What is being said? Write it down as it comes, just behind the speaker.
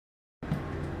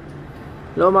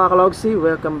Hello mga kalogsi,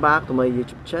 welcome back to my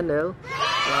YouTube channel.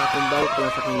 Kung bago ka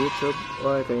lang sa aking YouTube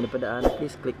or kayo napadaan,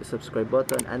 please click the subscribe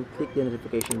button and click the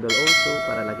notification bell also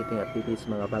para lagi tayong updated sa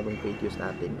mga bagong videos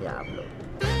natin i-upload.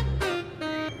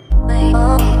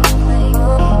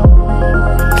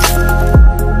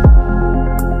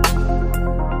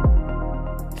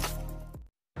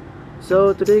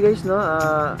 So today guys,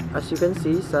 as you can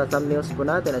see sa thumbnails po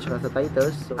natin at saka sa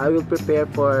titles, so I will prepare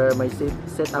for my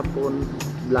setup on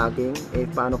vlogging,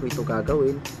 paano ko ito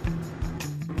gagawin.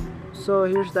 So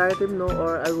here's the item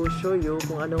or I will show you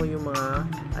kung ano yung mga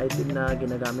item na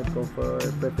ginagamit ko for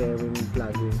preparing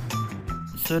vlogging.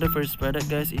 So the first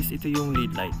product guys is ito yung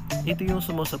lead light. Ito yung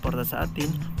sumusuporta sa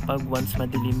atin pag once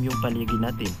madilim yung paligid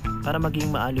natin para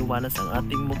maging maaliwalas ang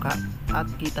ating mukha at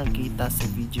kitang-kita sa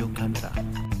video camera.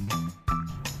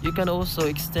 You can also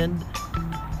extend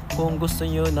kung gusto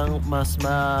nyo ng mas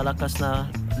malakas na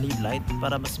lead light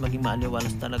para mas maging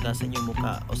maaliwalas talaga sa inyong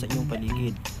mukha o sa inyong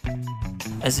paligid.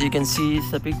 As you can see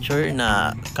sa picture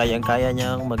na kayang-kaya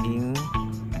niyang maging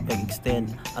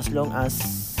mag-extend as long as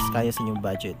kaya sa inyong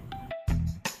budget.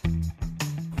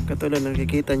 Katulad ng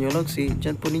nakikita nyo logsi,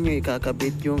 dyan po ninyo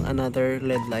ikakabit yung another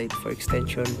LED light for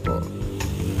extension po.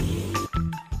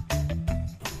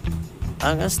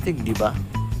 Ang astig, di ba?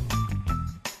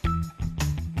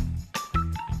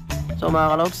 So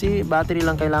mga kalogsi, battery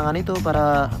lang kailangan ito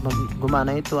para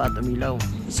gumana ito at umilaw.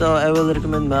 So I will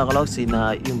recommend mga kalogsi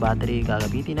na yung battery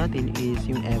gagamitin natin is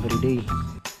yung everyday.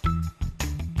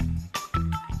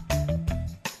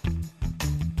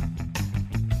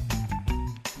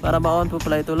 Para ma-on po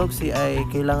pala ito logsi ay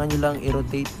kailangan nyo lang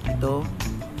i-rotate ito,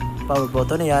 power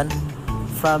button na yan,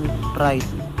 from right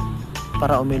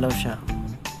para umilaw siya.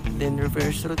 Then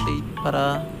reverse rotate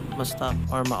para ma-stop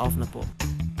or ma-off na po.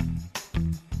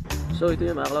 So ito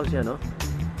yung mga kalogsi, ito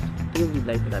yung lead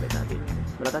light na gamit natin.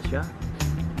 Malakas siya,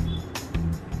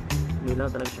 umilaw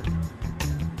talaga siya.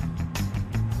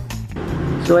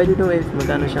 So I don't know if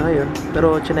magkano siya ngayon,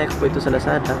 pero chinek po ito sa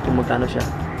Lazada kung magkano siya.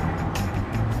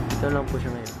 Ito lang po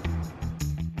siya ngayon.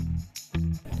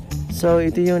 So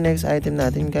ito yung next item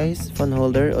natin guys, phone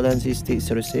holder Olanzi State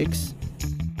 06.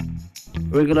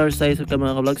 Regular size ka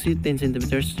mga kalogsi, 10 cm,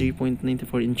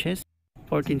 3.94 inches.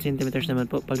 14 cm naman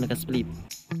po pag naka-split.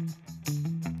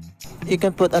 You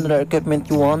can put another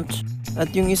equipment you want.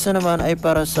 At yung isa naman ay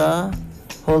para sa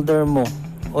holder mo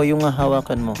o yung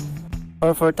hawakan mo.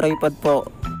 Or for tripod po.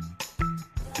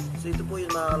 So ito po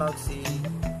yung mga kalogsi.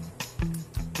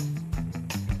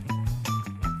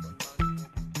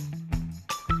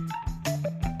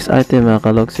 Next item mga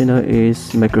kalogsi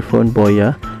is microphone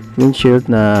boya.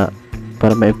 Windshield na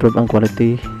para ma-improve ang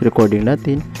quality recording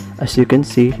natin. As you can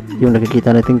see, yung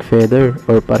nakikita nating feather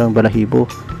or parang balahibo,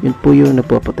 yun po yung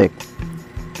nagpo-protect.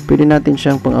 Pwede natin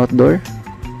siyang pang outdoor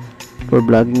for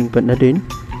vlogging pa na din.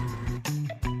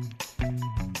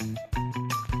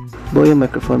 Boya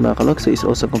microphone mga kalogsi is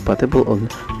also compatible on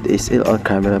DSLR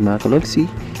camera mga kalogsi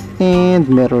and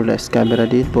mirrorless camera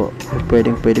din po. Pwede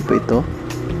po ito.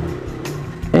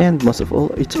 And most of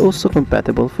all, it's also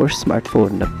compatible for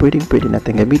smartphone na pwede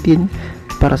natin gamitin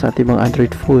para sa ating mga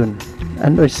Android phone.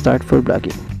 Android start for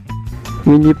vlogging.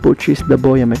 When you purchase the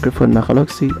Boya microphone mga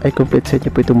kalogsi, ay complete set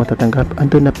niya po itong matatanggap.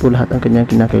 Andun na po lahat ang kanyang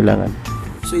kinakailangan.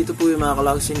 So ito po yung mga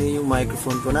kalogsi, yung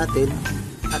microphone po natin.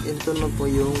 At ito naman po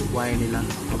yung wire nila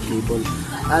o cable.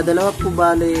 Dalawa po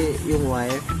bale yung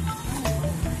wire.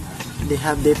 They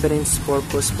have different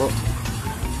purpose po.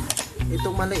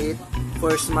 Itong maliit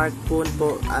for smartphone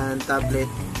po and tablet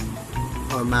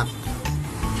or Mac.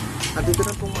 At ito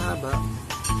na pong mahaba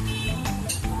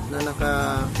na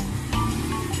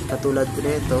katulad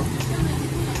nito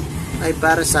ay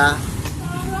para sa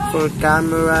for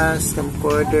cameras,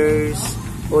 camcorders,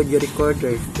 audio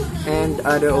recorder and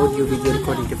other audio video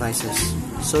recording devices.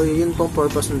 So yun pong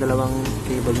purpose ng dalawang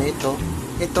cable na ito.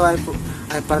 Ito ay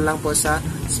para lang po sa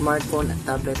smartphone,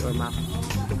 tablet or Mac.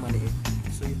 Ito maliit.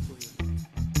 So yun po yun.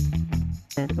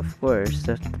 And of course,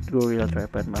 the tutorial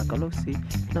tripod mga kalogsi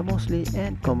na mostly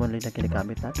and commonly na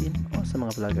ginagamit natin o sa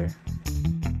mga vlogger.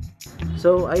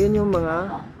 So ayun yung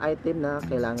mga item na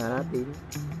kailangan natin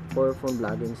for phone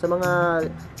vlogging. Sa mga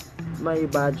may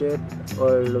budget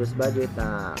or lowest budget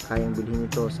na kayang bilhin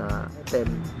ito sa item,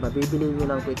 mabibili nyo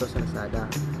lang po ito sa Lazada.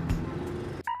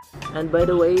 And by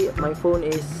the way, my phone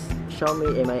is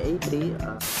Xiaomi Mi A3.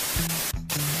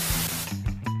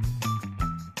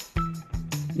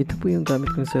 Ito po yung gamit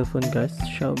kong cellphone guys,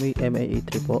 Xiaomi Mi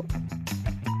A3 po.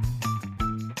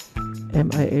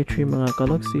 Mi A3 mga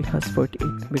kalogsi has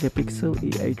 48 megapixel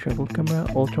AI travel camera,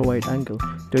 ultra wide angle,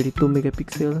 32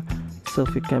 megapixel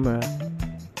selfie camera,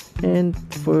 and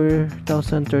for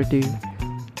 1030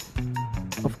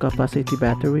 of capacity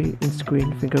battery,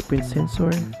 in-screen fingerprint sensor,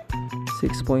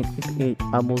 6.88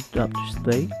 AMOLED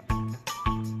display,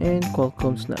 and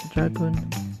Qualcomm Snapdragon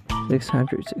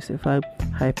 665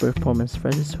 high-performance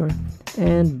processor,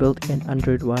 and built-in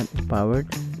Android One powered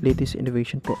latest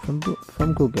innovation po from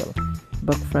Google.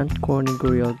 Back front Corning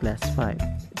Gorilla Glass 5,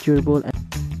 durable and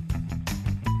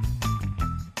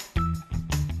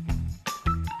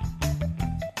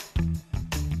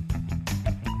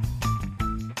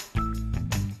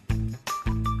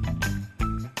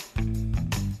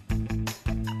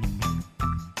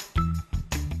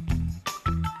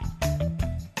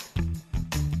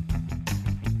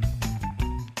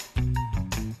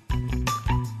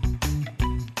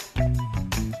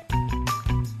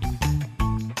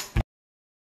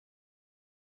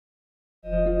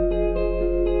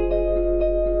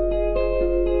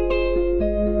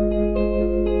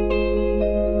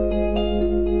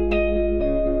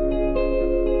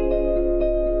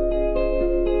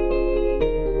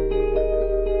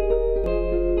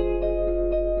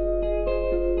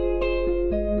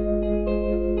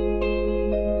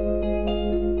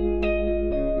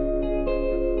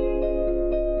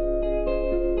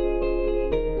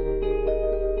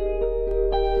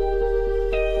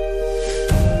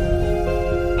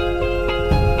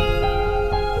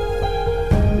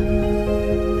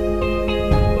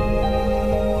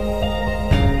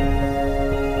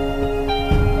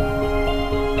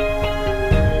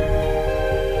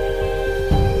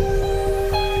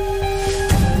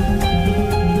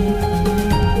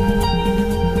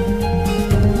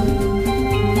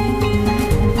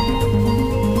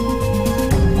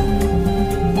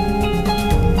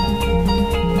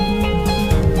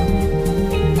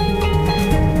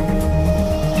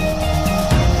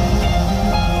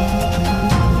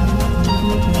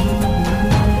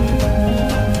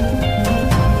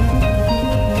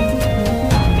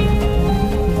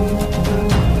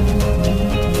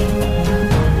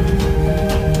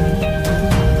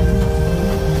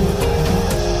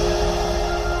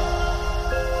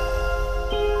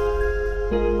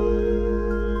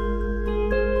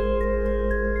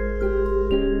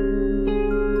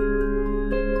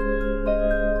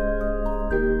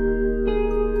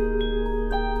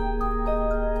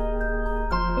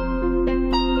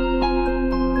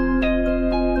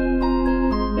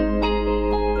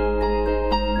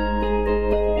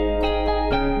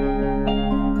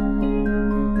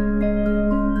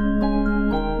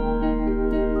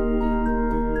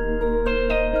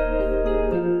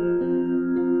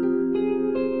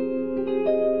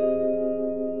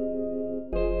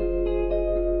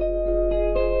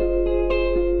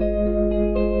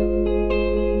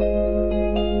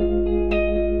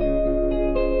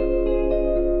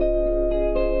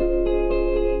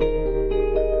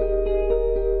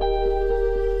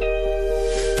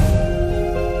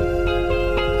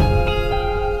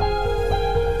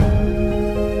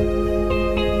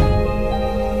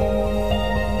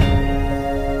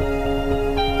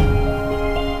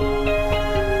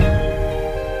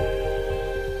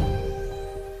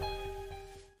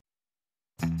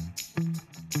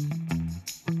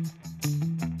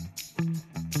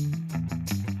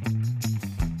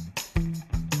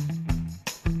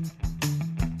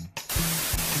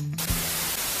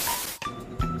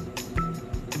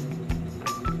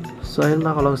So ayun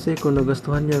mga kalongsi, kung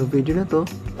nagustuhan nyo yung video na to,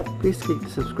 please click the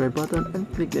subscribe button and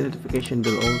click the notification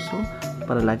bell also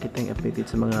para lagi tayong updated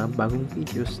sa mga bagong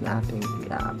videos na ating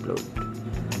i-upload.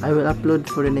 I will upload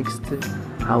for the next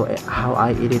how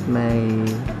I edit my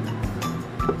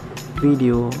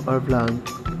video or vlog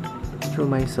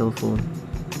through my cellphone.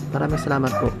 Maraming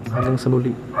salamat po. Hanggang sa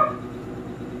muli.